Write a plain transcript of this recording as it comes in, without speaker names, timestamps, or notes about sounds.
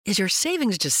Is your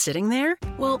savings just sitting there?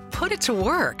 Well, put it to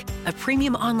work. A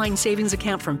premium online savings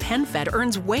account from PenFed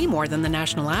earns way more than the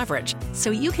national average. So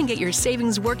you can get your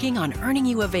savings working on earning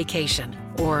you a vacation,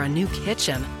 or a new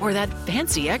kitchen, or that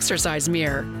fancy exercise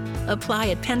mirror.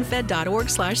 Apply at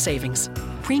PenFed.org/savings.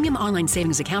 Premium online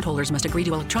savings account holders must agree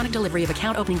to electronic delivery of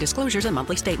account opening disclosures and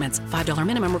monthly statements. $5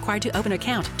 minimum required to open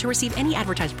account. To receive any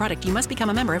advertised product, you must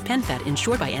become a member of PenFed,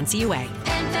 insured by NCUA.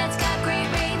 PenFed's got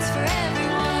great rates for everyone.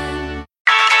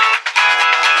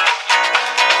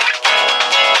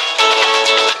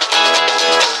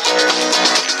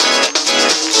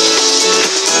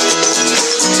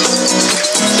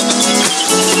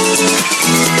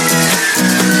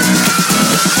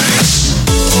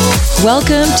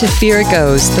 Welcome to Fear It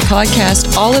Goes, the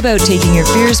podcast all about taking your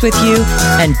fears with you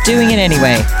and doing it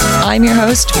anyway. I'm your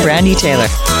host, Brandy Taylor.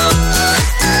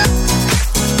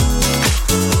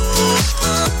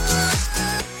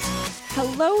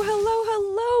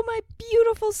 Hello, my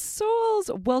beautiful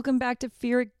souls. Welcome back to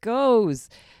Fear It Goes.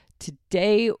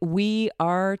 Today we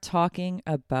are talking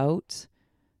about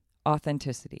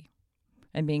authenticity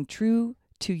and being true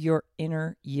to your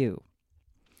inner you.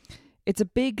 It's a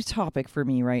big topic for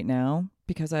me right now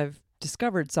because I've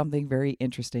discovered something very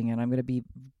interesting, and I'm going to be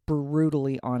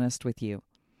brutally honest with you.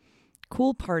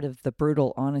 Cool part of the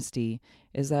brutal honesty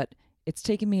is that it's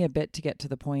taken me a bit to get to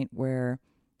the point where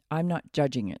I'm not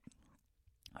judging it.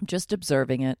 I'm just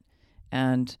observing it,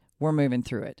 and we're moving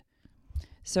through it.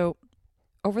 So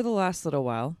over the last little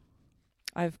while,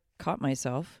 I've caught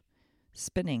myself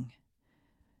spinning.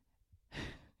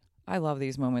 I love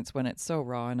these moments when it's so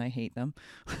raw and I hate them.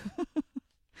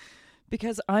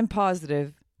 Because I'm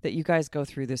positive that you guys go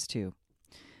through this too.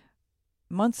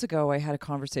 Months ago, I had a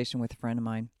conversation with a friend of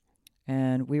mine,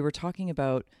 and we were talking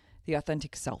about the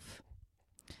authentic self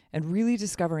and really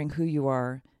discovering who you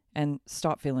are and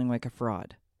stop feeling like a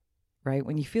fraud, right?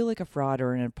 When you feel like a fraud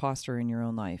or an imposter in your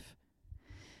own life.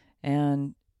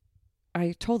 And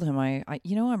I told him,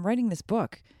 I'm writing this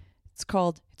book. It's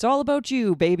called It's All About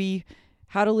You, Baby.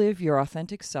 How to Live Your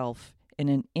Authentic Self in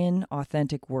an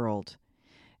Inauthentic World.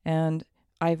 And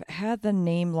I've had the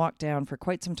name locked down for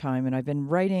quite some time, and I've been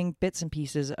writing bits and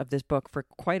pieces of this book for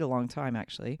quite a long time,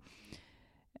 actually.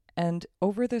 And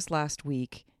over this last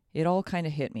week, it all kind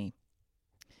of hit me.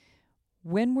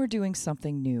 When we're doing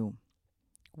something new,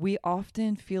 we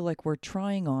often feel like we're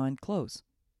trying on clothes.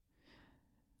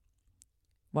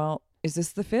 Well, is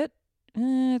this the fit?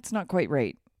 It's not quite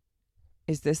right.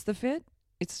 Is this the fit?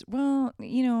 It's not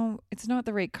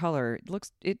the right color.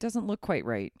 It doesn't look quite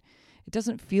right. It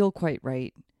doesn't feel quite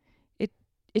right.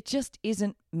 It just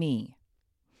isn't me.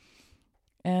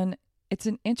 And it's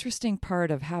an interesting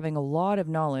part of having a lot of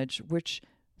knowledge, which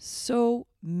so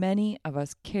many of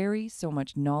us carry so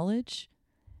much knowledge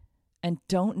and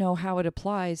don't know how it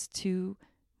applies to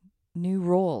new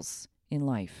roles in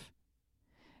life.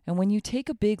 And when you take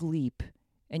a big leap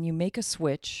and you make a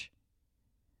switch,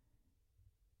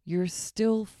 you're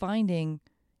still finding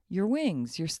your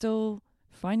wings. You're still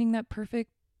finding that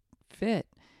perfect fit.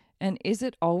 And is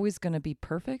it always going to be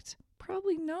perfect?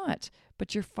 Probably not.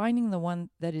 But you're finding the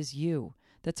one that is you,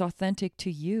 that's authentic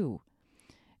to you.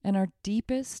 And our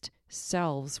deepest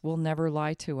selves will never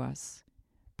lie to us.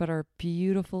 But our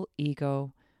beautiful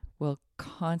ego will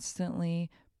constantly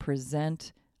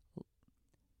present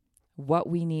what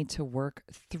we need to work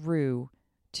through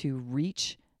to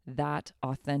reach that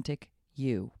authentic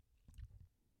you.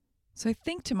 So I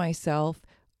think to myself,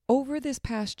 over this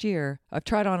past year, I've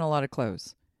tried on a lot of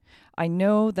clothes. I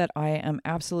know that I am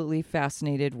absolutely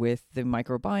fascinated with the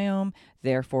microbiome,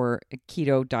 therefore a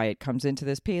keto diet comes into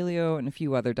this, paleo and a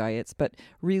few other diets, but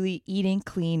really eating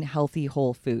clean, healthy,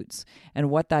 whole foods and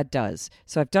what that does.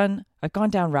 So I've gone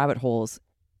down rabbit holes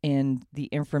in the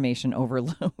information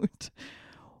overload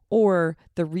or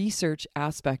the research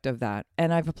aspect of that,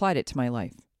 and I've applied it to my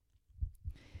life.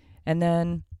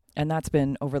 And that's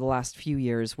been over the last few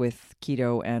years with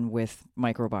keto and with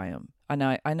microbiome.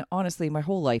 And honestly, my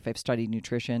whole life I've studied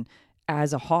nutrition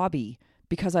as a hobby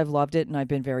because I've loved it and I've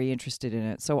been very interested in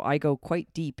it. So I go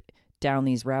quite deep down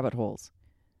these rabbit holes.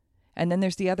 And then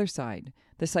there's the other side,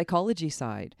 the psychology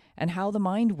side, and how the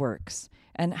mind works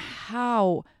and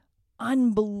how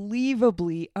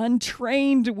unbelievably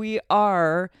untrained we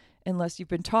are unless you've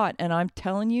been taught. And I'm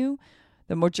telling you,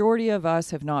 the majority of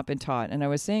us have not been taught. And I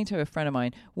was saying to a friend of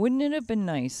mine, wouldn't it have been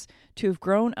nice to have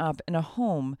grown up in a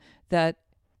home that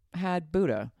had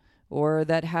Buddha or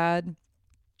that had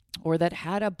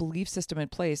a belief system in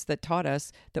place that taught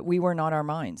us that we were not our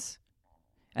minds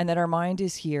and that our mind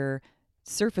is here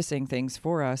surfacing things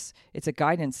for us. It's a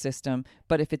guidance system,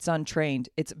 but if it's untrained,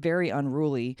 it's very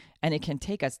unruly and it can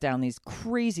take us down these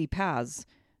crazy paths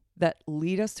that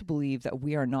lead us to believe that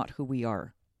we are not who we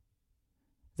are.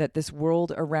 That this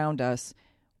world around us,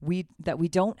 that we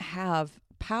don't have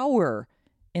power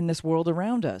in this world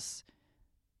around us,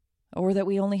 or that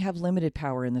we only have limited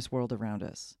power in this world around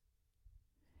us.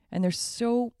 And there's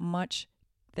so much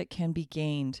that can be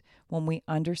gained when we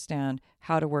understand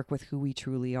how to work with who we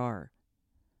truly are.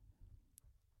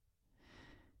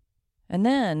 And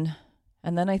then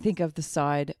I think of the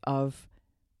side of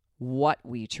what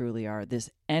we truly are, this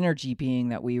energy being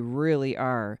that we really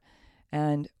are,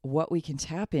 and what we can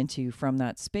tap into from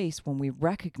that space when we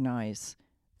recognize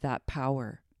that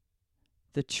power,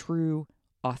 the true,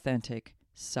 authentic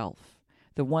self,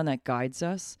 the one that guides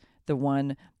us, the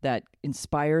one that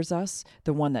inspires us,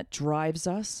 the one that drives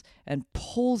us and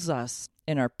pulls us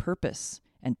in our purpose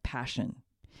and passion.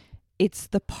 It's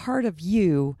the part of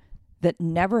you that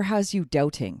never has you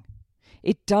doubting.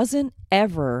 It doesn't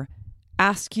ever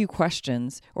ask you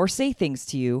questions or say things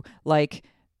to you like,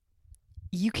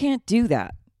 you can't do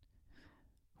that.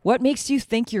 What makes you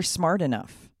think you're smart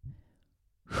enough?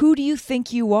 Who do you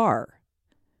think you are?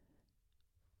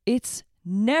 It's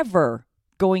never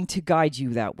going to guide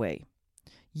you that way.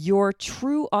 Your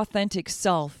true, authentic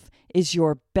self is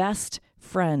your best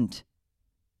friend.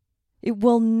 It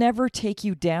will never take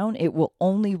you down. It will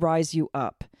only rise you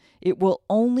up. It will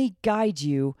only guide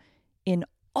you in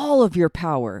all of your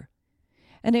power.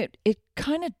 And it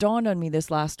kind of dawned on me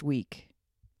this last week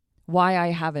why I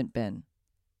haven't been.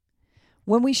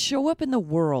 When we show up in the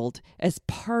world as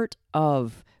part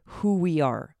of who we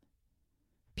are,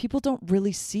 people don't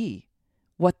really see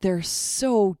what they're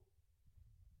so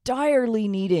direly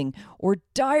needing or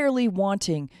direly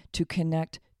wanting to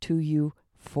connect to you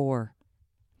for.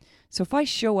 So if I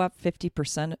show up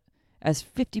 50% as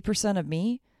 50% of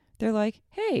me, they're like,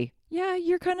 hey, yeah,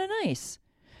 you're kind of nice.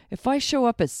 If I show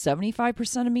up as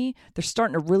 75% of me, they're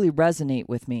starting to really resonate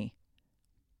with me.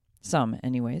 Some,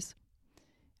 anyways.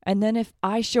 And then if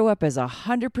I show up as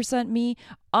 100% me,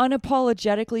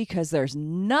 unapologetically, because there's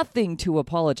nothing to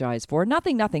apologize for,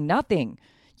 nothing.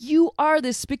 You are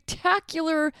this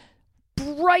spectacular,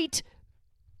 bright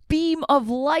beam of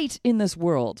light in this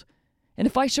world. And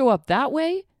if I show up that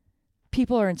way,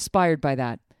 people are inspired by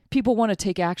that. People want to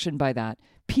take action by that.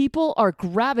 People are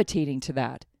gravitating to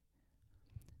that.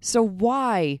 So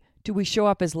why do we show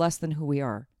up as less than who we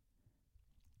are?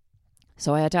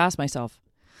 So I had to ask myself,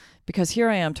 because here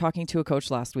I am talking to a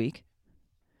coach last week.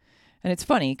 And it's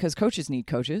funny because coaches need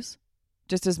coaches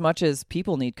just as much as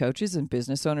people need coaches and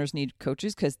business owners need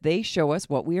coaches, because they show us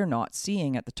what we are not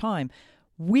seeing at the time.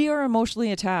 We are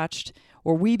emotionally attached,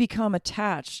 or we become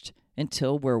attached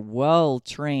until we're well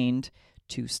trained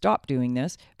to stop doing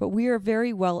this, but we are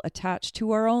very well attached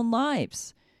to our own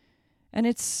lives. And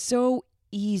it's so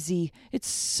easy. It's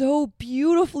so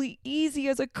beautifully easy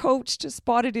as a coach to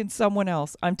spot it in someone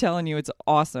else. I'm telling you, it's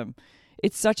awesome.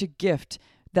 It's such a gift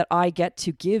that I get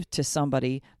to give to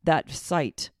somebody that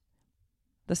sight,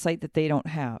 the sight that they don't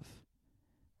have.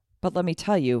 But let me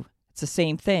tell you, it's the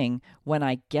same thing when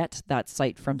I get that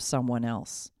sight from someone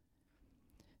else.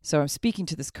 So I'm speaking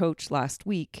to this coach last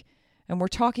week, and we're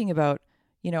talking about,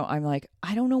 I'm like,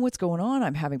 I don't know what's going on.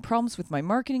 I'm having problems with my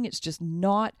marketing. It's just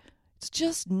not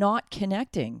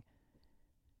connecting.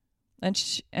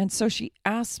 And so she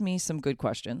asked me some good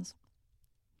questions.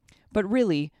 But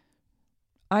really,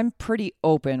 I'm pretty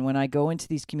open when I go into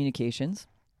these communications,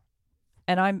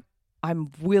 and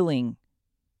I'm willing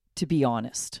to be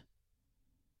honest.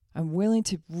 I'm willing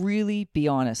to really be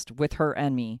honest with her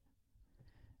and me.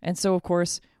 And so, of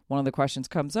course, one of the questions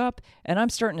comes up, and I'm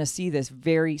starting to see this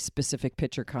very specific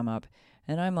picture come up.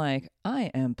 And I'm like,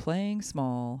 I am playing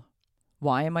small.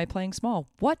 Why am I playing small?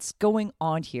 What's going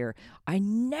on here? I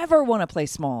never want to play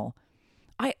small.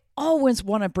 I always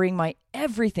want to bring my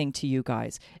everything to you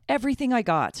guys. Everything I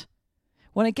got.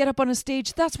 When I get up on a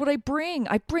stage, that's what I bring.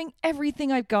 I bring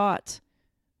everything I've got.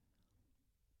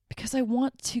 Because I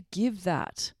want to give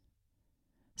that.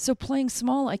 So playing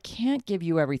small, I can't give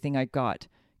you everything I've got,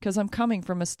 because I'm coming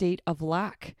from a state of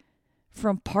lack,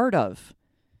 from part of,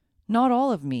 not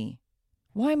all of me.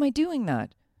 Why am I doing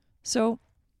that? So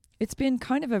it's been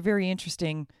kind of a very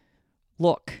interesting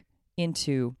look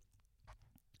into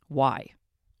why.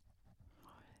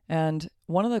 And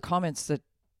one of the comments that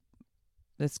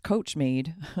this coach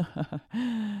made,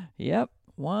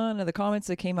 one of the comments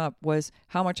that came up was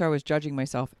how much I was judging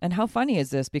myself. And how funny is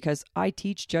this? Because I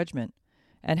teach judgment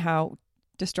and how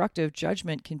destructive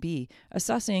judgment can be.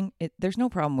 Assessing, there's no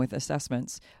problem with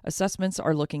assessments. Assessments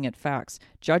are looking at facts.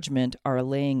 Judgment are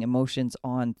laying emotions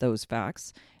on those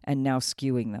facts and now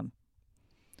skewing them.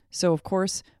 So, of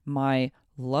course, my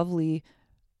lovely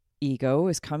ego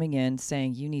is coming in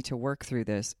saying, you need to work through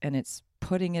this. And it's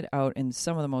putting it out in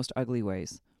some of the most ugly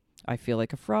ways. I feel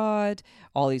like a fraud.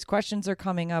 All these questions are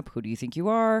coming up. Who do you think you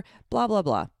are? Blah, blah,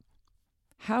 blah.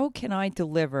 How can I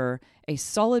deliver a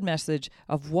solid message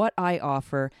of what I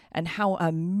offer and how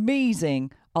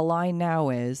amazing Align Now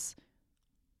is?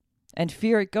 And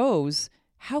Fear It Goes.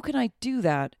 How can I do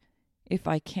that if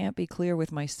I can't be clear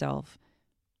with myself?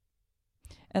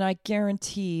 And I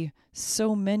guarantee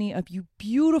so many of you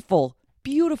beautiful,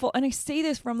 and I say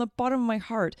this from the bottom of my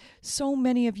heart, so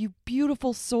many of you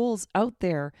beautiful souls out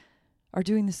there are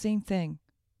doing the same thing.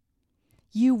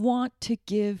 You want to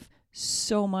give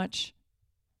so much,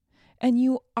 and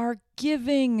you are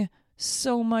giving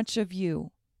so much of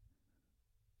you,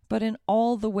 but in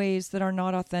all the ways that are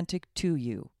not authentic to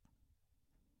you.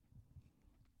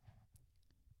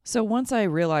 So once I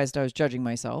realized I was judging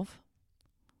myself,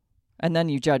 and then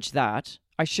you judge that,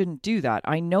 I shouldn't do that.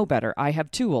 I know better. I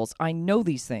have tools. I know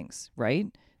these things, right?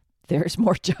 There's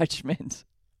more judgment.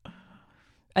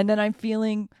 And then I'm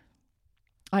feeling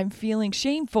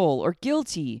shameful or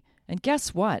guilty. And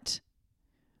guess what?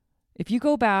 If you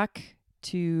go back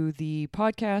to the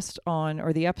podcast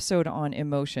or the episode on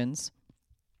emotions,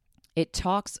 it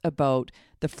talks about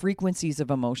the frequencies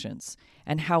of emotions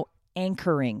and how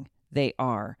anchoring they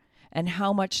are and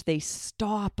how much they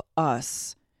stop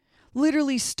us.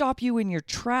 Literally stop you in your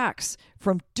tracks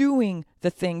from doing the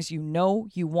things you know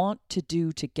you want to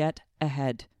do to get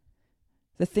ahead.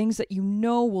 The things that you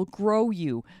know will grow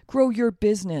you, grow your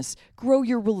business, grow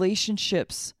your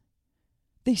relationships.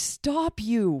 They stop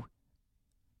you.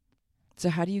 So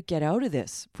how do you get out of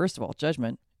this? First of all,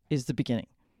 judgment is the beginning.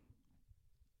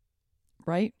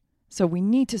 Right? So we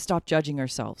need to stop judging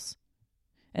ourselves.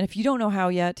 And if you don't know how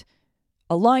yet,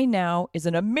 Align Now is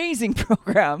an amazing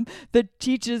program that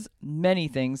teaches many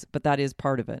things, but that is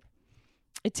part of it.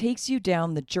 It takes you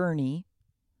down the journey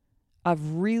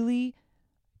of really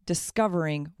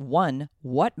discovering, one,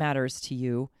 what matters to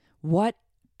you, what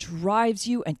drives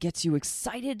you and gets you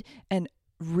excited and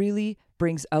really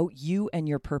brings out you and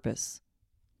your purpose.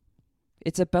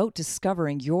 It's about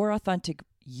discovering your authentic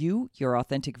you, your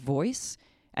authentic voice,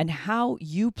 and how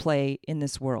you play in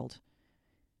this world.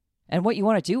 And what you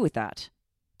want to do with that.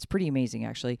 It's pretty amazing,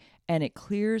 actually. And it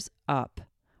clears up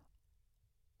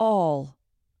all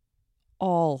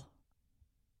of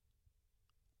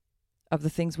the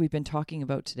things we've been talking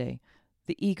about today.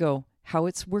 The ego, how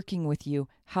it's working with you,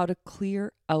 how to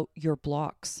clear out your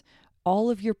blocks, all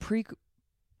of your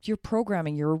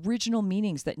programming, your original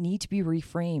meanings that need to be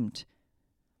reframed,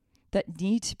 that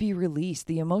need to be released,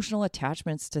 the emotional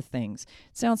attachments to things.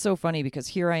 It sounds so funny because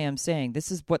here I am saying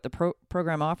this is what the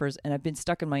program offers, and I've been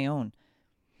stuck in my own.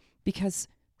 Because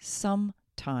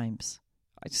sometimes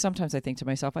I think to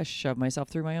myself, I shove myself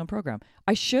through my own program.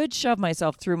 I should shove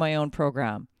myself through my own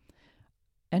program.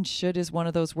 And should is one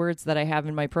of those words that I have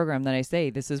in my program that I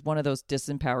say, this is one of those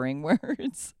disempowering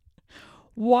words.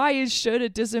 Why is should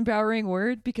a disempowering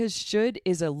word? Because should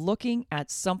is looking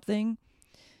at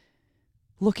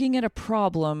a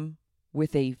problem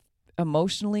with a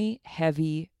emotionally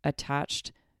heavy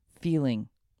attached feeling.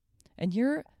 And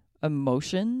your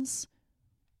emotions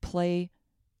play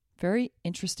very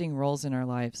interesting roles in our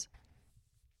lives.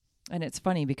 And it's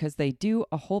funny because they do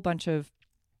a whole bunch of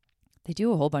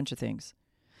things.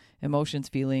 Emotions,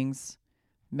 feelings,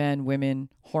 men, women,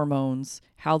 hormones,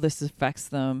 how this affects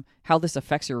them, how this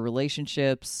affects your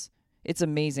relationships. It's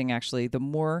amazing, actually. The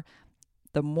more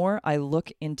I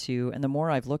look into, and the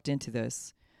more I've looked into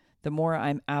this, the more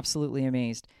I'm absolutely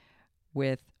amazed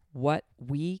with what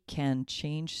we can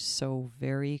change so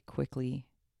very quickly.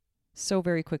 So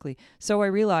very quickly. So I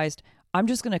realized I'm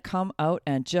just going to come out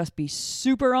and just be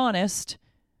super honest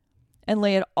and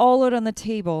lay it all out on the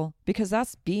table because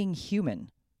that's being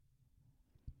human.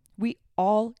 We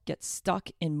all get stuck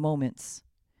in moments.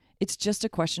 It's just a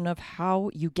question of how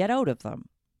you get out of them,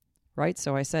 right?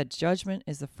 So I said judgment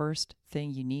is the first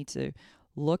thing you need to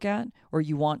look at, or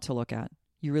you want to look at.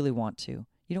 You really want to.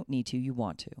 You don't need to, you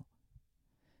want to.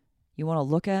 You want to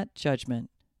look at judgment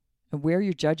and where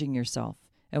you're judging yourself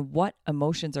and what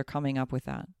emotions are coming up with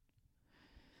that.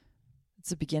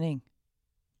 It's the beginning.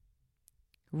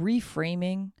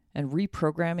 Reframing and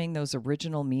reprogramming those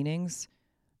original meanings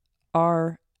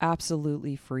are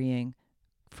absolutely freeing.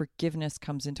 Forgiveness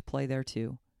comes into play there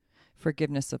too.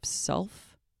 Forgiveness of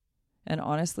self. And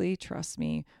honestly, trust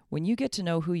me, when you get to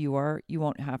know who you are, you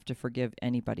won't have to forgive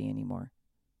anybody anymore.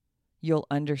 You'll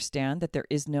understand that there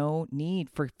is no need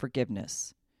for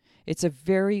forgiveness. It's a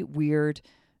very weird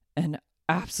and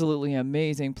absolutely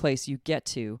amazing place you get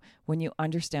to when you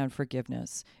understand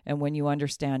forgiveness and when you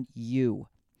understand you.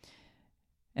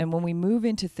 And when we move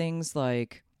into things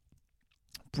like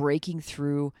breaking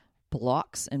through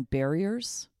blocks and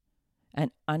barriers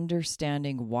and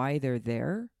understanding why they're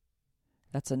there,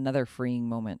 that's another freeing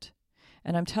moment.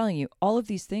 And I'm telling you, all of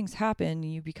these things happen.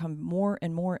 You become more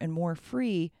and more and more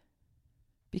free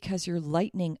because you're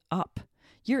lightening up.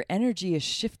 Your energy is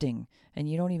shifting and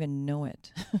you don't even know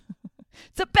it.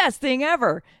 It's the best thing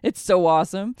ever. It's so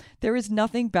awesome. There is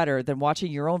nothing better than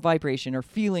watching your own vibration or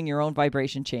feeling your own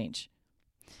vibration change.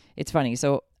 It's funny.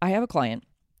 So I have a client.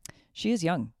 She is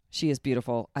young. She is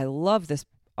beautiful. I love this.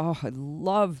 Oh, I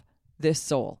love this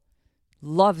soul.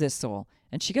 Love this soul.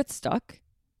 And she gets stuck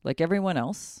like everyone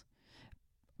else.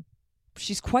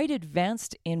 She's quite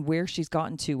advanced in where she's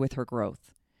gotten to with her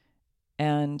growth.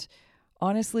 And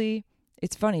honestly,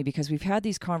 it's funny because we've had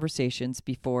these conversations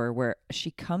before where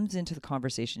she comes into the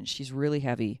conversation, she's really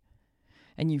heavy,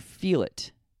 and you feel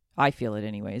it. I feel it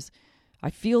anyways.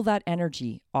 I feel that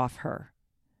energy off her.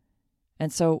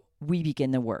 And so we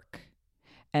begin the work.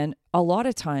 And a lot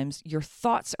of times your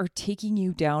thoughts are taking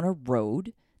you down a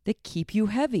road that keep you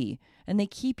heavy, and they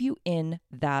keep you in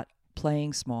that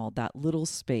playing small, that little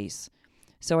space.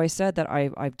 So I said that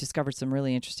I've discovered some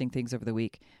really interesting things over the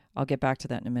week. I'll get back to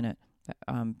that in a minute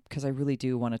because I really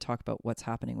do want to talk about what's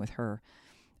happening with her.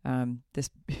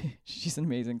 She's an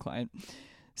amazing client.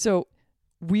 So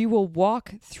we will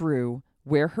walk through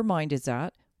where her mind is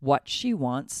at, what she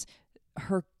wants,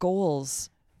 her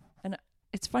goals. And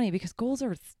it's funny because goals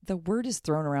the word is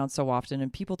thrown around so often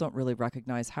and people don't really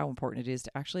recognize how important it is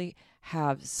to actually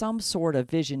have some sort of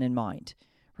vision in mind,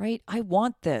 right? I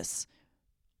want this.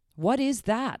 What is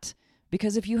that?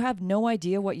 Because if you have no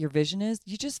idea what your vision is,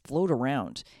 you just float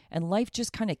around and life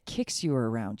just kind of kicks you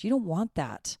around. You don't want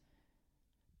that.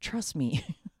 Trust me.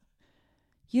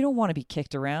 You don't want to be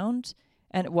kicked around.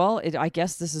 And I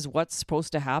guess this is what's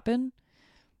supposed to happen.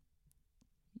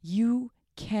 You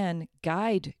can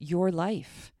guide your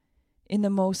life in the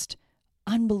most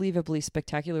unbelievably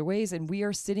spectacular ways. And we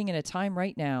are sitting in a time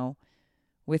right now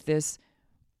with this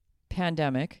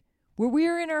pandemic where we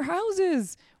are in our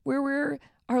houses, where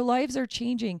our lives are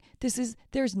changing.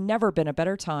 There's never been a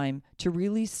better time to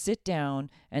really sit down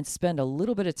and spend a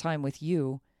little bit of time with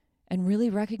you and really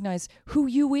recognize who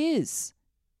you is.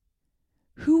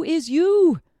 Who is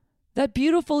you? That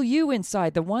beautiful you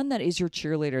inside, the one that is your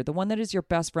cheerleader, the one that is your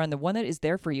best friend, the one that is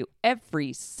there for you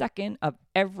every second of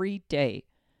every day.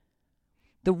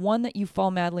 The one that you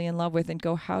fall madly in love with and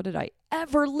go, how did I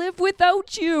ever live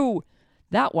without you?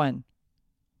 That one.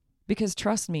 Because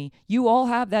trust me, you all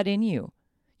have that in you.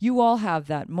 You all have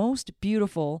that most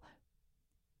beautiful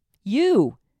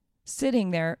you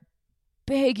sitting there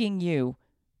begging you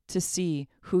to see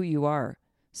who you are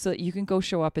so that you can go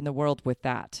show up in the world with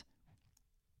that.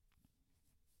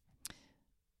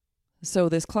 So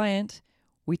this client,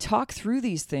 we talk through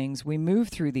these things, we move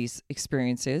through these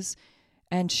experiences,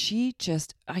 and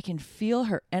I can feel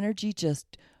her energy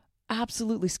just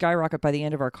absolutely skyrocket by the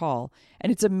end of our call.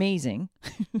 And it's amazing.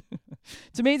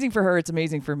 It's amazing for her. It's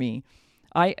amazing for me.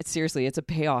 Seriously, it's a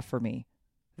payoff for me.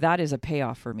 That is a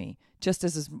payoff for me, just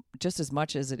as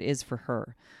much as it is for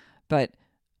her. But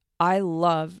I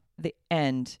love the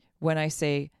end when I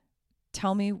say,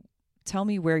 tell me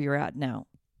where you're at now.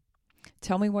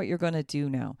 Tell me what you're going to do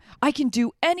now. I can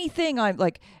do anything.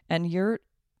 And you're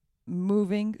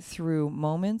moving through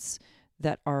moments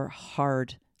that are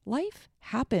hard. Life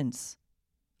happens.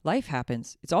 Life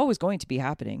happens. It's always going to be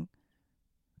happening.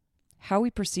 How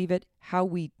we perceive it, how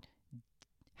we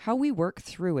work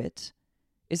through it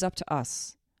is up to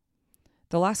us.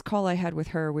 The last call I had with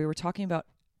her, we were talking about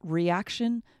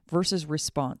reaction versus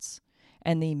response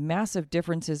and the massive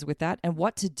differences with that and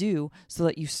what to do so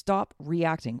that you stop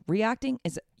reacting. Reacting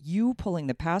is you pulling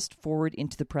the past forward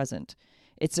into the present.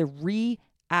 It's a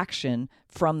reaction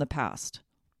from the past.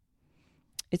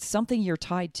 It's something you're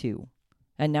tied to,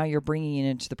 and now you're bringing it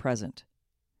into the present.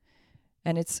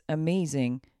 And it's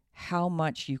amazing how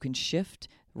much you can shift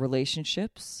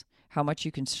relationships, how much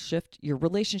you can shift your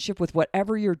relationship with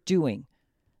whatever you're doing.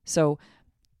 So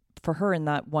for her in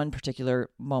that one particular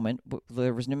moment,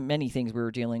 there was many things we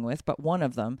were dealing with, but one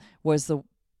of them was the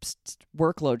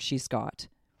workload she's got.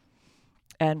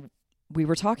 And we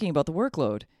were talking about the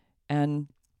workload, and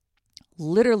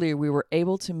literally we were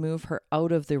able to move her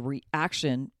out of the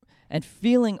reaction and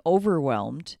feeling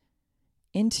overwhelmed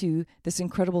into this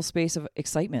incredible space of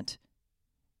excitement.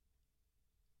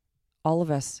 All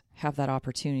of us have that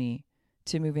opportunity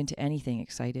to move into anything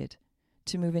excited,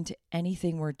 to move into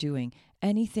anything we're doing,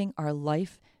 anything our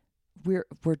life, we're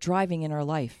driving in our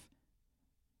life.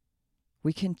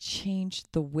 We can change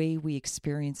the way we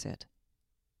experience it.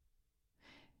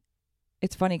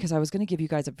 it's funny because I was going to give you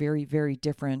guys a very, very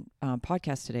different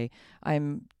podcast today.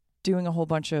 I'm doing a whole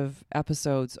bunch of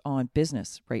episodes on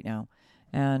business right now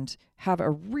and have a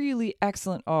really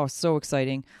excellent, so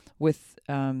exciting, with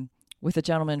a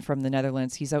gentleman from the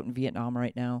Netherlands. He's out in Vietnam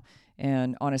right now.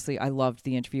 And honestly, I loved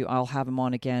the interview. I'll have him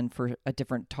on again for a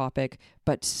different topic,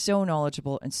 but so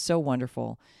knowledgeable and so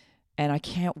wonderful. And I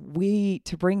can't wait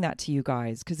to bring that to you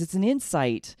guys because it's an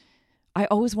insight. I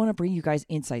always want to bring you guys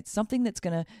insights, something that's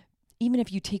going to, even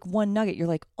if you take one nugget, you're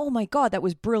like, oh my God, that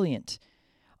was brilliant.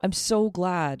 I'm so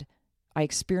glad I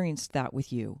experienced that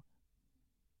with you.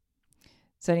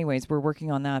 So anyways, we're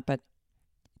working on that, but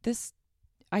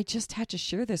I just had to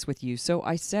share this with you. So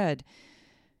I said,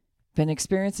 been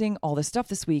experiencing all this stuff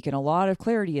this week and a lot of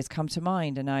clarity has come to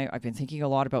mind. And I've been thinking a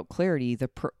lot about Clarity,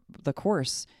 the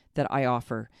course that I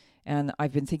offer. And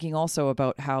I've been thinking also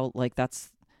about how that's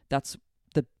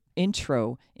the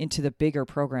intro into the bigger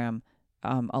program,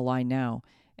 Align Now,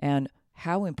 and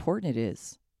how important it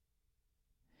is.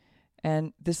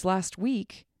 And this last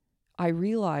week, I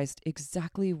realized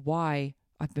exactly why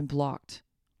I've been blocked,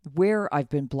 where I've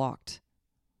been blocked.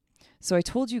 So I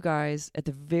told you guys at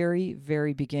the very,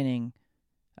 very beginning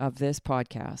of this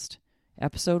podcast,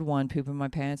 episode 1, Pooping My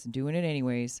Pants and Doing It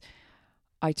Anyways,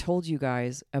 I told you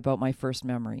guys about my first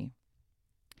memory.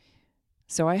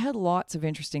 So I had lots of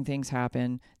interesting things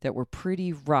happen that were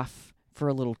pretty rough for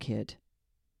a little kid.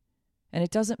 And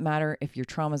it doesn't matter if your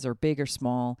traumas are big or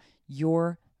small,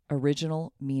 your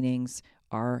original meanings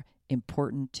are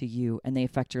important to you and they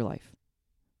affect your life.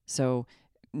 So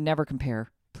never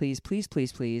compare. Please, please,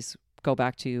 please, please go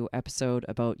back to episode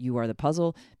about You Are the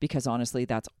Puzzle, because honestly,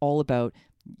 that's all about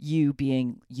you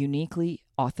being uniquely,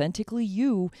 authentically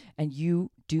you, and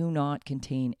you do not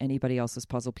contain anybody else's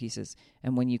puzzle pieces.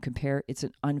 And when you compare, it's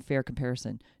an unfair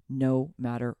comparison, no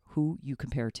matter who you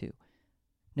compare to.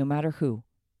 No matter who.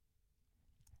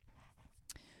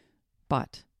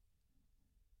 But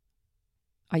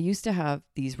I used to have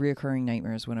these reoccurring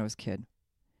nightmares when I was a kid.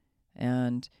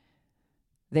 And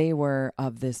they were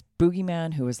of this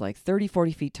boogeyman who was like 30,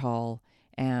 40 feet tall.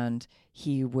 And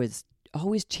he was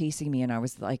always chasing me. And I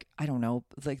was like, I don't know,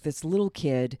 like this little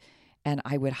kid. And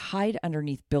I would hide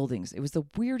underneath buildings. It was the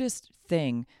weirdest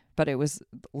thing. But it was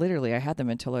literally, I had them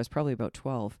until I was probably about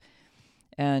 12.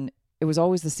 And it was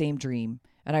always the same dream.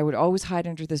 And I would always hide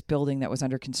under this building that was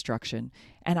under construction.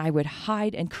 And I would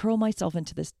hide and curl myself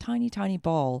into this tiny, tiny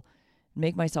ball,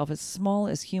 make myself as small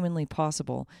as humanly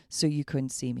possible so you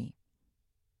couldn't see me.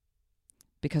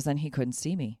 Because then he couldn't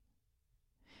see me.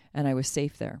 And I was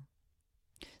safe there.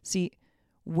 See,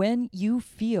 when you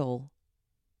feel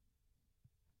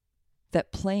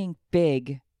that playing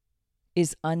big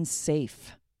is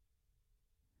unsafe,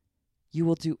 you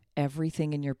will do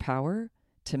everything in your power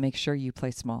to make sure you play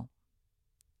small.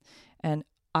 And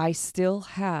I still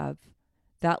have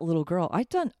that little girl. I'd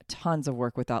done tons of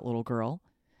work with that little girl,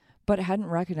 but hadn't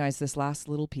recognized this last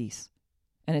little piece.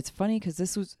 And it's funny because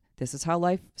this is how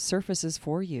life surfaces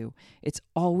for you. It's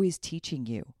always teaching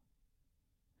you.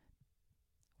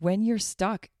 When you're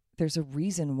stuck, there's a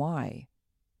reason why.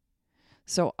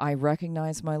 So I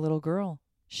recognize my little girl.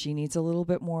 She needs a little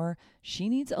bit more. She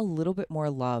needs a little bit more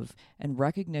love and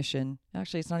recognition.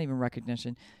 Actually, it's not even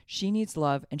recognition. She needs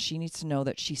love, and she needs to know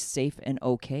that she's safe and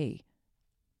okay.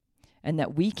 And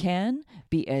that we can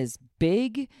be as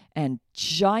big and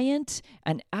giant,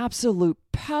 an absolute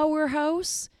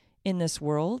powerhouse in this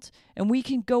world. And we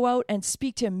can go out and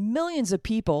speak to millions of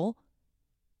people,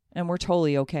 and we're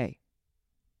totally okay.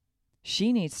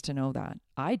 She needs to know that.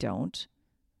 I don't.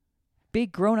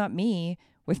 Big grown-up me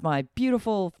with my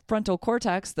beautiful frontal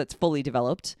cortex that's fully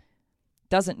developed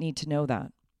doesn't need to know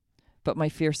that. But my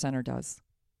fear center does.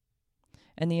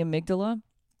 And the amygdala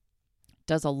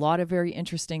does a lot of very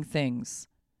interesting things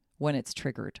when it's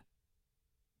triggered.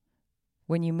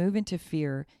 When you move into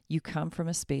fear, you come from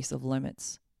a space of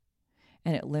limits.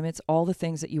 And it limits all the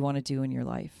things that you want to do in your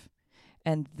life.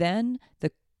 And then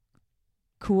the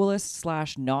coolest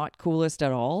 / not coolest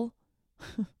at all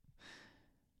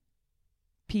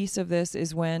piece of this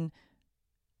is when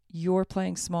you're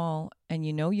playing small and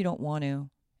you know you don't want to,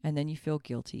 and then you feel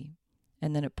guilty,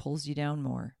 and then it pulls you down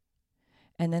more.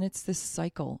 And then it's this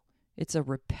cycle. It's a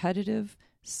repetitive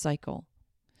cycle.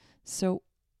 So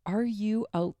are you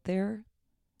out there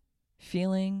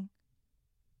feeling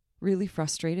really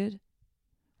frustrated?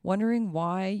 Wondering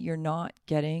why you're not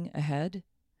getting ahead?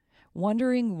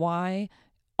 Wondering why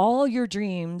all your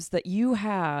dreams that you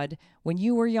had when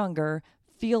you were younger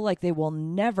feel like they will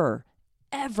never,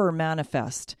 ever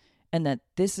manifest, and that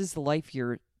this is the life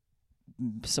you're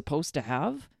supposed to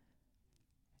have?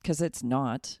 Because it's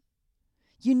not.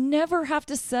 You never have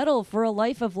to settle for a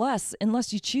life of less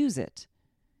unless you choose it.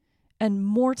 And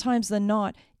more times than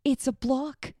not, it's a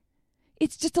block.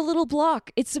 It's just a little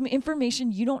block. It's some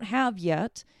information you don't have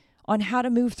yet on how to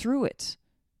move through it.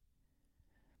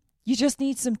 You just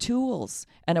need some tools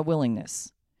and a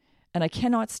willingness. And I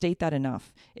cannot state that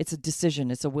enough. It's a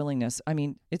decision. It's a willingness. I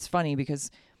mean, it's funny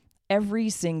because every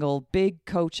single big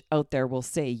coach out there will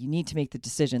say you need to make the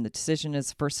decision. The decision is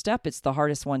the first step. It's the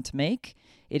hardest one to make.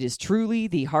 It is truly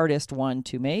the hardest one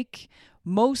to make.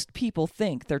 Most people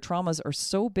think their traumas are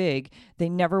so big, they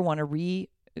never want to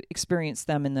re-experience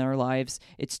them in their lives.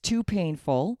 It's too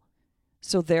painful.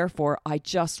 So therefore, I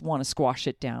just want to squash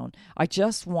it down. I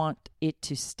just want it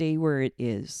to stay where it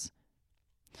is.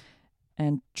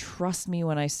 And trust me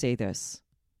when I say this.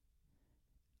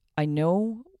 I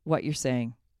know what you're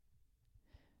saying.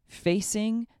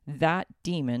 Facing that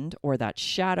demon or that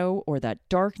shadow or that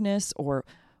darkness or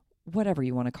whatever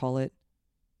you want to call it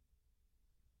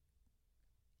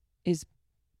is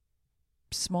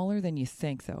smaller than you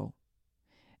think, though.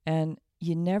 And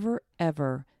you never,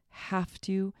 ever have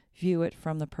to view it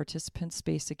from the participant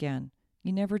space again.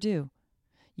 You never do.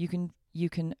 You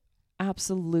can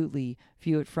absolutely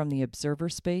view it from the observer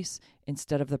space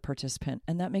instead of the participant.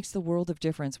 And that makes the world of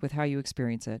difference with how you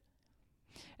experience it.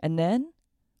 And then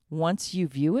once you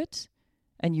view it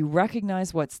and you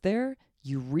recognize what's there,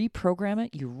 you reprogram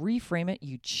it, you reframe it,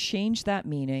 you change that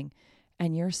meaning,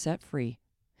 and you're set free.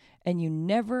 And you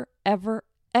never, ever,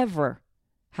 ever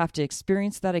have to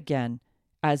experience that again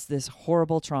as this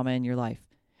horrible trauma in your life.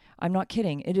 I'm not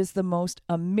kidding. It is the most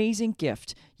amazing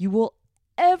gift you will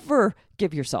ever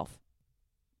give yourself.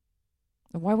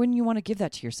 Why wouldn't you want to give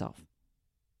that to yourself?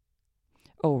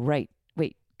 Oh, right.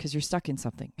 Wait, because you're stuck in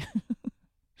something.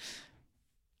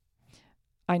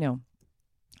 I know.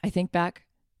 I think back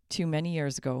to many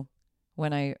years ago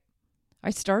when I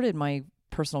started my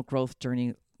personal growth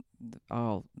journey,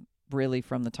 really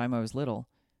from the time I was little.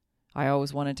 I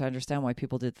always wanted to understand why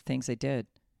people did the things they did.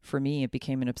 For me, it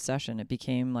became an obsession. It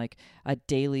became like a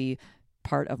daily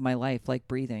part of my life, like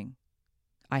breathing.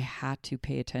 I had to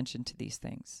pay attention to these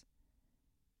things.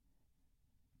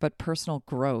 But personal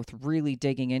growth, really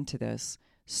digging into this,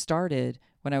 started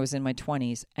when I was in my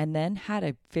 20s and then had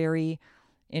a very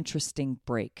interesting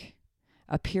break.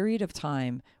 A period of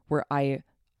time where I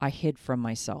hid from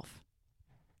myself.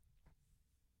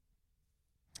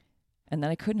 And then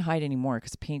I couldn't hide anymore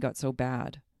because the pain got so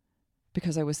bad.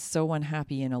 Because I was so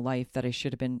unhappy in a life that I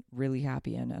should have been really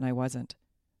happy in, and I wasn't.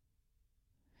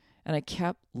 And I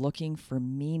kept looking for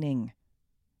meaning.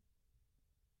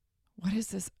 What is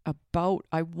this about?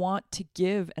 I want to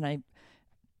give, and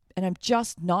I'm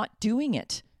just not doing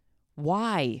it.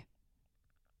 Why?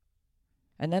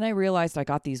 And then I realized I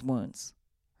got these wounds,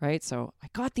 right? So I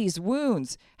got these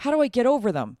wounds. How do I get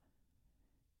over them?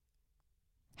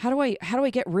 How do I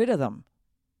get rid of them?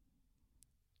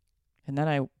 And then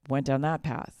I went down that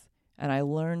path, and I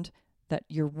learned that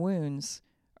your wounds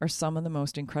are some of the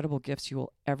most incredible gifts you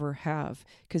will ever have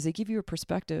because they give you a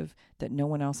perspective that no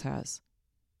one else has.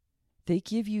 They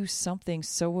give you something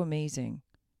so amazing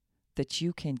that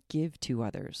you can give to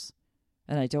others.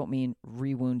 And I don't mean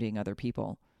re-wounding other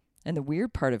people. And the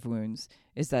weird part of wounds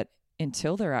is that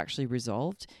until they're actually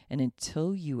resolved and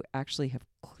until you actually have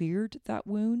cleared that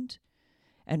wound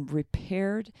and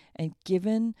repaired and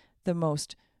given the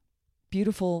most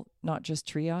beautiful, not just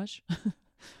triage,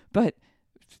 but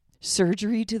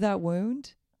surgery to that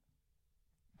wound,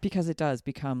 because it does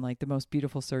become like the most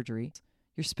beautiful surgery.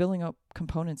 You're spilling out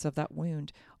components of that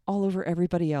wound all over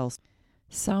everybody else.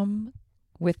 Some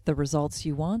with the results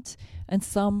you want and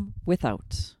some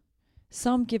without.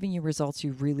 Some giving you results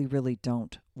you really, really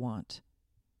don't want.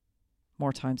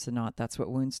 More times than not, that's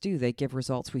what wounds do. They give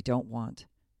results we don't want.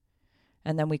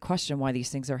 And then we question why these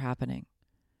things are happening.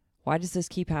 Why does this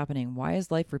keep happening? Why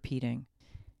is life repeating?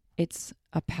 It's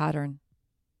a pattern.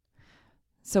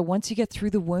 So once you get through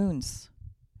the wounds,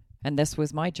 and this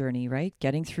was my journey, right?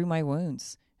 Getting through my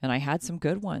wounds. And I had some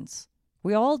good ones.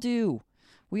 We all do.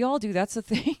 We all do. That's the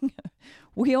thing.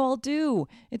 We all do.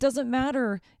 It doesn't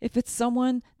matter if it's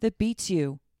someone that beats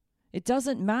you. It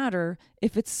doesn't matter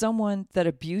if it's someone that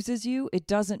abuses you. It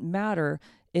doesn't matter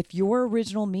if your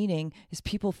original meaning is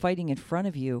people fighting in front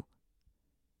of you.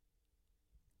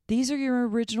 These are your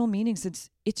original meanings.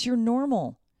 It's your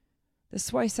normal. This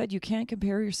is why I said you can't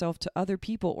compare yourself to other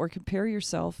people or compare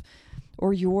yourself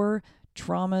or your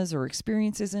traumas or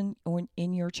experiences in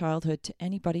your childhood to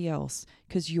anybody else,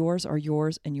 because yours are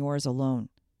yours and yours alone.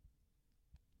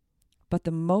 But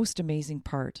the most amazing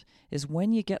part is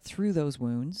when you get through those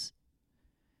wounds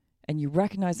and you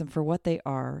recognize them for what they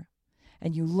are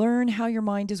and you learn how your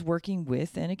mind is working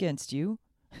with and against you,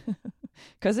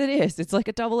 Because it is. It's like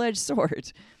a double-edged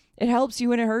sword. It helps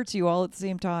you and it hurts you all at the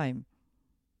same time.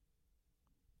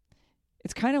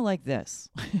 It's kind of like this.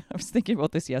 I was thinking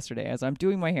about this yesterday as I'm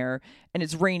doing my hair and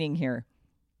it's raining here.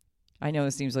 I know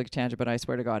this seems like a tangent, but I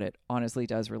swear to God, it honestly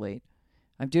does relate.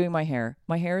 I'm doing my hair.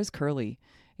 My hair is curly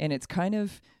and it's kind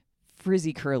of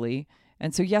frizzy curly.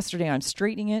 And so yesterday I'm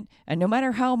straightening it. And no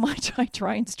matter how much I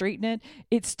try and straighten it,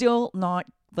 it's still not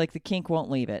like the kink won't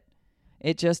leave it.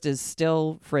 It just is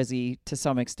still frizzy to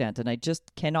some extent. And I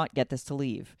just cannot get this to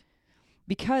leave.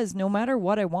 Because no matter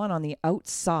what I want on the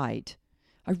outside,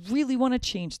 I really want to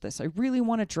change this. I really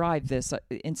want to drive this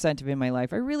incentive in my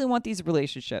life. I really want these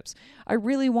relationships. I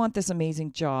really want this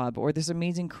amazing job or this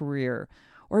amazing career.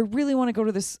 Or I really want to go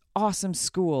to this awesome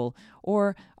school.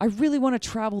 Or I really want to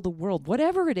travel the world.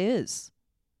 Whatever it is.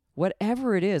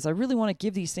 Whatever it is. I really want to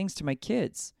give these things to my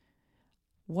kids.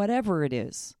 Whatever it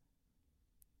is.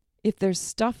 If there's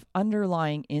stuff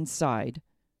underlying inside,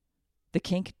 the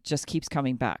kink just keeps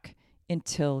coming back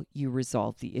until you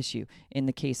resolve the issue. In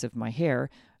the case of my hair,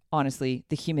 honestly,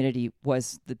 the humidity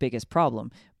was the biggest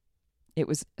problem. It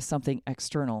was something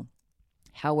external.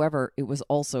 However, it was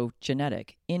also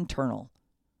genetic, internal.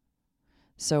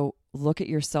 So look at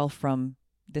yourself from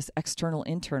this external,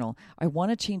 internal. I want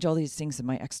to change all these things in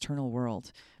my external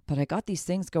world, but I got these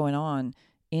things going on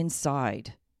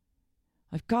inside.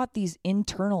 I've got these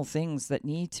internal things that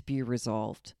need to be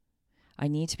resolved. I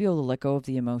need to be able to let go of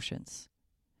the emotions.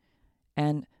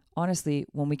 And honestly,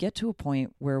 when we get to a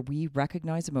point where we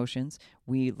recognize emotions,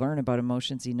 we learn about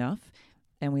emotions enough,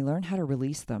 and we learn how to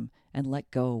release them and let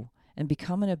go and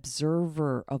become an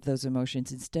observer of those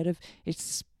emotions instead of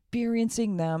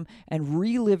experiencing them and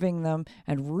reliving them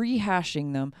and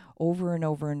rehashing them over and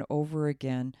over and over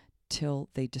again till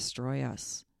they destroy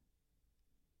us.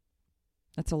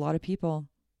 That's a lot of people.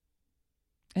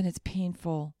 And it's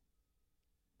painful.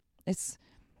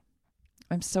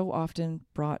 I'm so often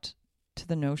brought to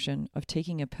the notion of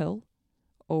taking a pill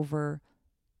over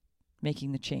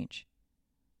making the change.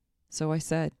 So I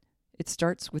said, it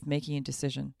starts with making a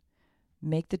decision.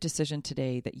 Make the decision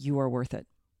today that you are worth it.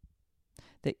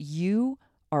 That you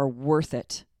are worth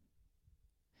it.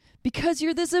 Because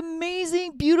you're this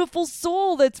amazing, beautiful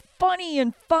soul that's funny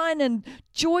and fun and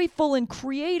joyful and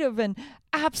creative and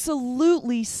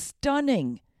absolutely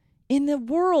stunning in the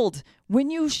world when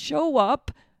you show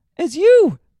up as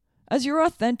you, as your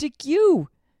authentic you.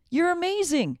 You're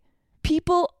amazing.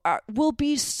 People will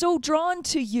be so drawn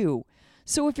to you.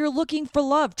 So if you're looking for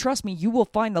love, trust me, you will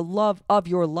find the love of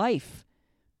your life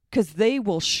because they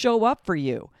will show up for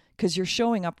you because you're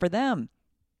showing up for them.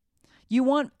 You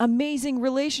want amazing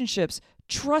relationships.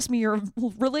 Trust me, your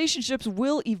relationships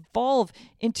will evolve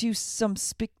into some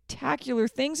spectacular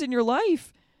things in your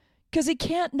life because it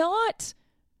can't not.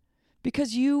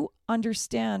 Because you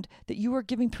understand that you are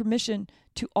giving permission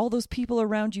to all those people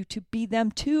around you to be them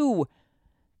too.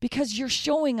 Because you're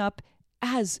showing up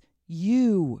as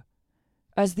you,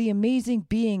 as the amazing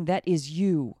being that is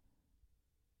you.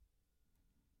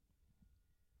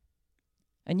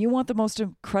 And you want the most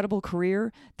incredible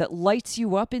career that lights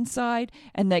you up inside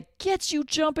and that gets you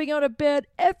jumping out of bed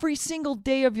every single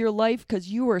day of your life because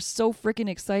you are so freaking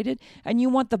excited, and you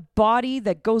want the body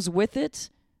that goes with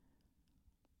it.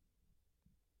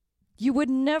 You would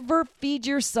never feed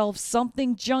yourself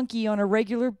something junky on a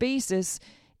regular basis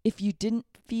if you didn't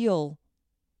feel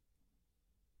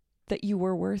that you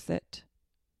were worth it,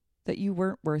 that you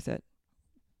weren't worth it.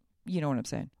 You know what I'm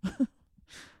saying?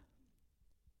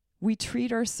 We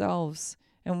treat ourselves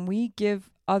and we give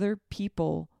other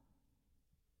people,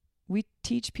 we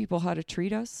teach people how to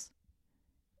treat us,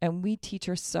 and we teach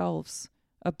ourselves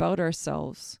about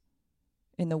ourselves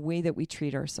in the way that we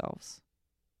treat ourselves.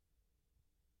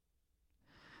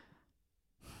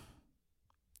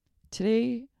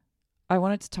 Today, I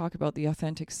wanted to talk about the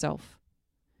authentic self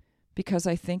because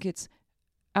I think it's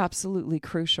absolutely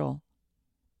crucial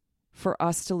for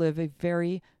us to live a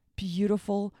very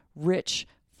beautiful, rich,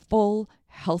 full,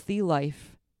 healthy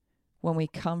life when we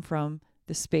come from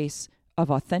the space of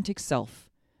authentic self,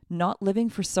 not living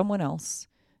for someone else.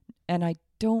 And I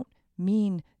don't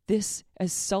mean this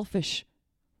as selfish.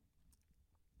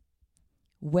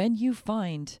 When you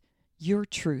find your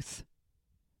truth,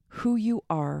 who you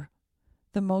are,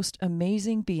 the most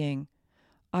amazing being,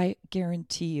 I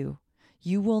guarantee you,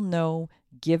 you will know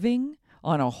giving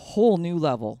on a whole new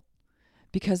level.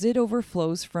 Because it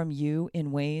overflows from you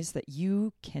in ways that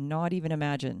you cannot even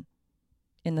imagine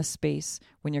in the space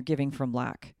when you're giving from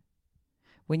lack.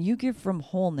 When you give from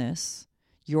wholeness,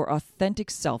 your authentic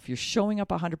self, you're showing up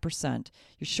 100%,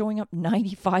 you're showing up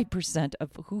 95%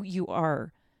 of who you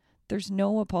are. There's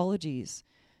no apologies.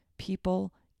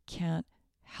 People can't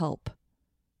help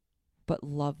but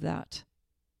love that.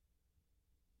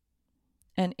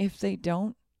 And if they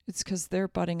don't, it's because they're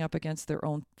butting up against their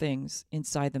own things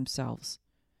inside themselves.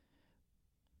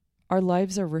 Our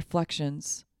lives are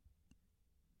reflections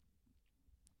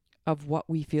of what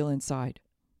we feel inside.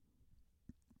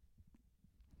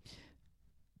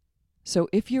 So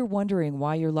if you're wondering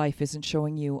why your life isn't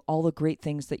showing you all the great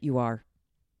things that you are,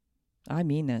 I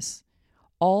mean this,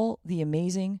 all the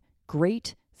amazing,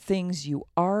 great things you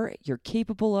are, you're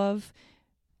capable of,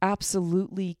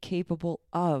 absolutely capable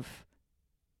of,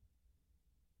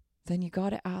 then you got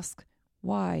to ask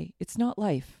why. It's not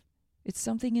life. It's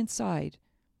something inside.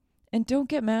 And don't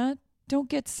get mad. Don't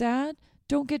get sad.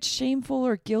 Don't get shameful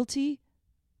or guilty.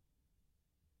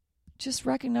 Just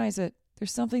recognize it.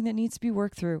 There's something that needs to be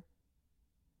worked through.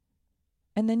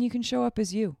 And then you can show up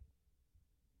as you.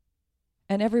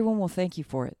 And everyone will thank you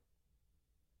for it.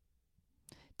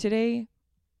 Today,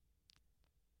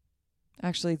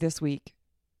 actually this week,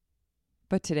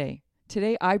 but today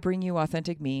I bring you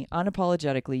authentic me,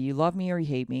 unapologetically. You love me or you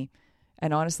hate me.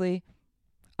 And honestly,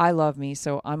 I love me,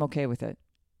 so I'm okay with it.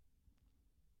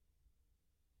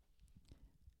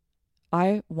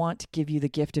 I want to give you the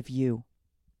gift of you.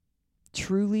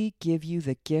 Truly give you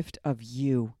the gift of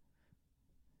you.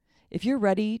 If you're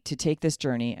ready to take this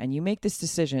journey and you make this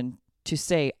decision to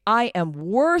say, I am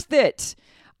worth it.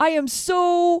 I am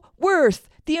so worth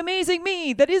the amazing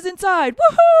me that is inside.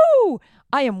 Woohoo!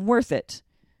 I am worth it.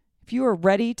 If you are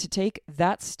ready to take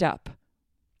that step,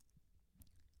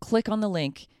 click on the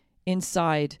link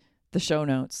inside the show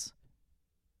notes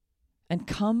and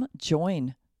come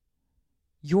join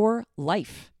your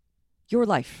life,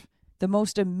 the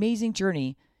most amazing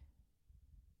journey,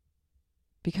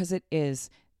 because it is.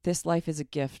 This life is a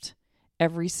gift.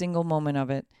 Every single moment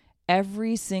of it,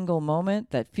 every single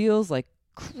moment that feels like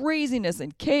craziness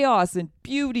and chaos and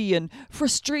beauty and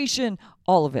frustration,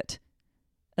 all of it.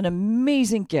 An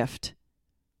amazing gift.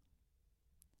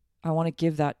 I want to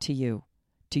give that to you.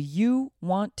 Do you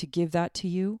want to give that to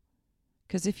you?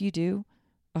 Because if you do,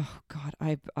 oh God,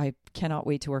 I cannot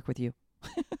wait to work with you.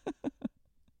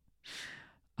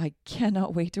 I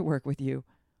cannot wait to work with you.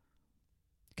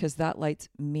 Because that lights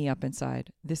me up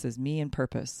inside. This is me in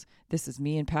purpose. This is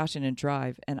me in passion and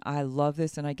drive. And I love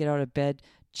this, and I get out of bed,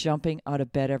 jumping out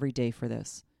of bed every day for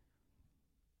this.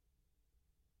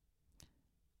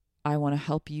 I want to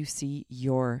help you see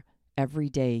your every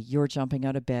day, your jumping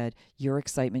out of bed, your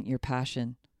excitement, your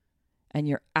passion, and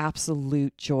your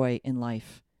absolute joy in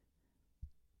life.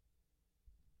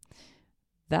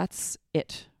 That's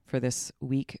it for this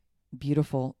week.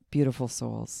 Beautiful, beautiful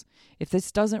souls. If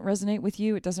this doesn't resonate with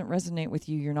you, it doesn't resonate with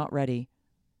you. You're not ready.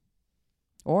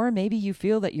 Or maybe you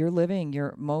feel that you're living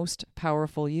your most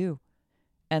powerful you.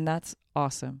 And that's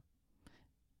awesome.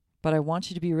 But I want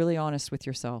you to be really honest with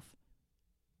yourself.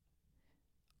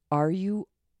 Are you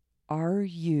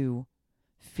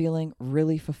feeling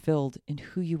really fulfilled in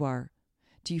who you are?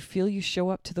 Do you feel you show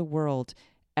up to the world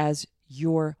as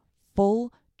your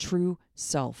full, true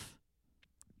self?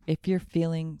 If you're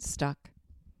feeling stuck,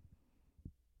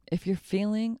 if you're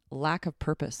feeling lack of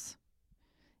purpose,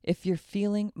 if you're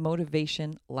feeling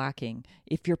motivation lacking,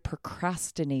 if you're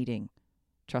procrastinating,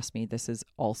 trust me, this is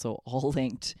also all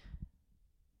linked.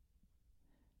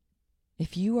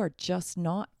 If you are just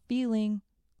not feeling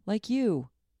like you,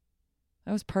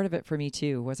 that was part of it for me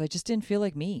too, was I just didn't feel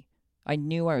like me. I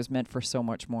knew I was meant for so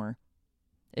much more.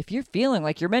 If you're feeling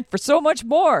like you're meant for so much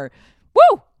more,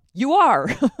 woo, you are.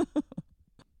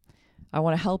 I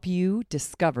want to help you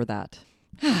discover that.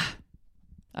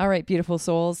 All right, beautiful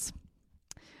souls.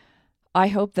 I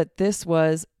hope that this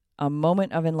was a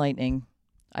moment of enlightening.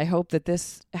 I hope that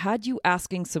this had you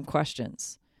asking some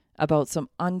questions about some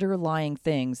underlying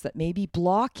things that may be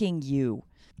blocking you.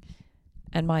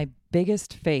 And my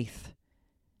biggest faith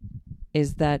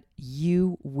is that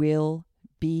you will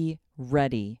be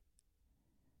ready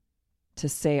to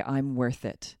say, I'm worth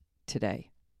it today.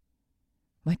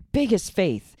 My biggest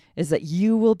faith is that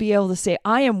you will be able to say,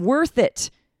 I am worth it.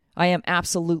 I am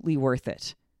absolutely worth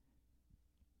it.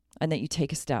 And that you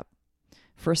take a step.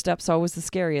 First step's always the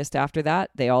scariest. After that,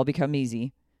 they all become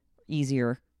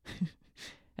easier.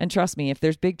 And trust me, if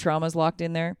there's big traumas locked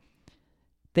in there,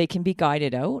 they can be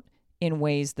guided out in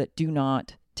ways that do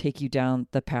not take you down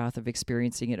the path of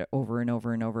experiencing it over and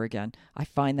over and over again. I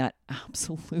find that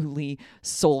absolutely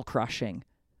soul-crushing.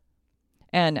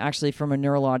 And actually, from a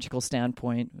neurological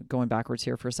standpoint, going backwards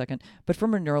here for a second, but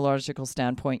from a neurological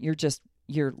standpoint,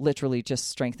 you're literally just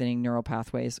strengthening neural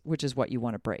pathways, which is what you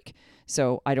want to break.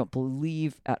 So I don't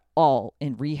believe at all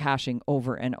in rehashing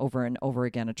over and over and over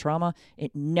again a trauma.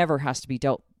 It never has to be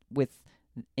dealt with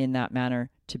in that manner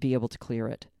to be able to clear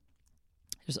it.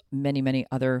 There's many, many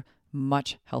other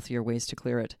much healthier ways to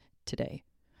clear it today.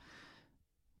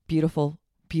 Beautiful,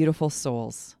 beautiful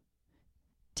souls.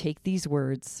 Take these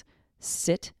words,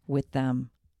 sit with them.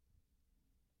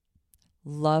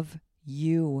 Love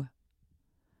you.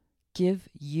 Give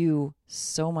you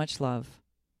so much love.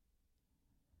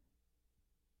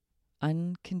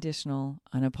 Unconditional,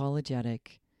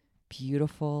 unapologetic,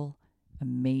 beautiful,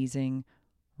 amazing,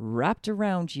 wrapped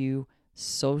around you,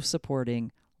 so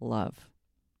supporting love.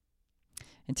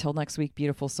 Until next week,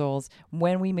 beautiful souls,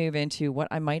 when we move into what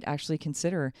I might actually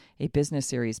consider a business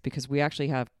series, because we actually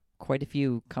have quite a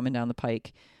few coming down the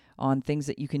pike on things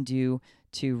that you can do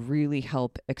to really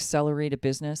help accelerate a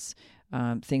business,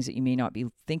 things that you may not be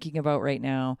thinking about right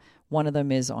now. One of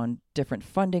them is on different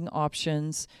funding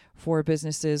options for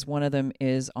businesses. One of them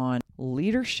is on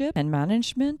leadership and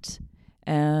management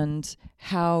and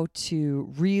how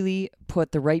to really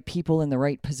put the right people in the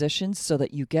right positions so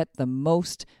that you get the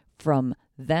most from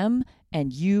them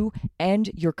and you and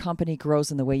your company grows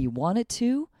in the way you want it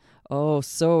to. Oh,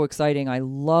 so exciting. I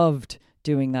loved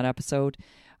doing that episode.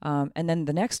 And then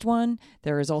the next one,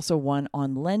 there is also one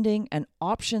on lending and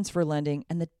options for lending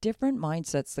and the different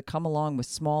mindsets that come along with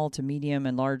small to medium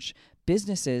and large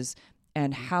businesses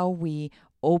and how we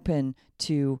open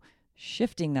to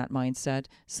shifting that mindset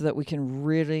so that we can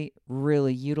really,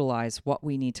 really utilize what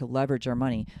we need to leverage our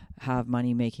money, have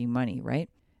money making money, right?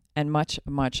 And much,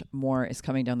 much more is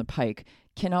coming down the pike.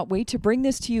 Cannot wait to bring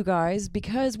this to you guys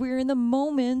because we're in the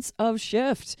moments of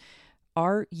shift.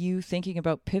 Are you thinking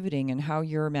about pivoting and how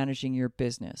you're managing your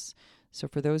business? So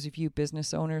for those of you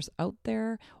business owners out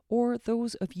there, or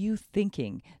those of you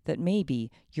thinking that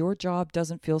maybe your job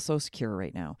doesn't feel so secure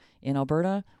right now. In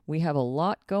Alberta, we have a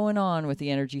lot going on with the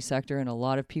energy sector, and a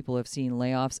lot of people have seen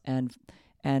layoffs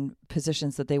and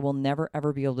positions that they will never,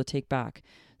 ever be able to take back.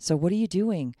 So what are you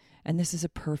doing? And this is a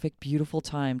perfect, beautiful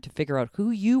time to figure out who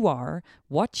you are,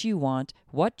 what you want,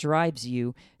 what drives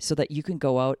you, so that you can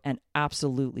go out and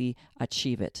absolutely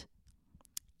achieve it.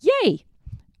 Yay!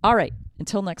 All right.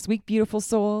 Until next week, beautiful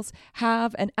souls,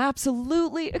 have an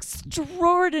absolutely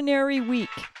extraordinary week.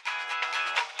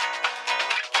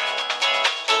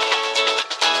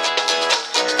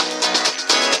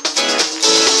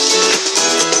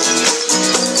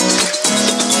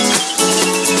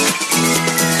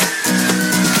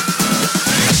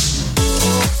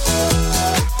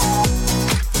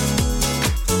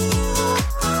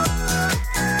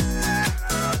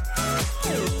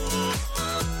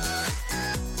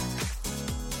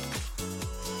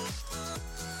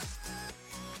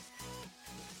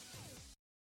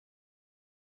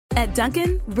 At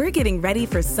Dunkin', we're getting ready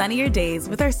for sunnier days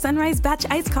with our Sunrise Batch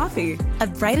Iced Coffee. A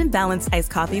bright and balanced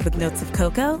iced coffee with notes of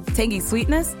cocoa, tangy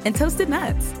sweetness, and toasted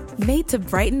nuts. Made to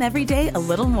brighten every day a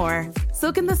little more.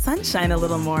 Soak in the sunshine a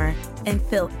little more. And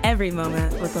fill every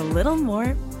moment with a little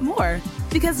more.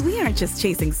 Because we aren't just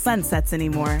chasing sunsets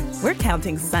anymore. We're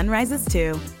counting sunrises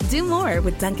too. Do more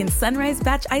with Dunkin' Sunrise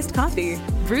Batch Iced Coffee.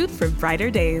 Brewed for brighter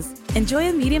days. Enjoy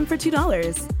a medium for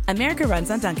 $2. America runs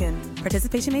on Dunkin'.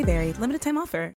 Participation may vary. Limited time offer.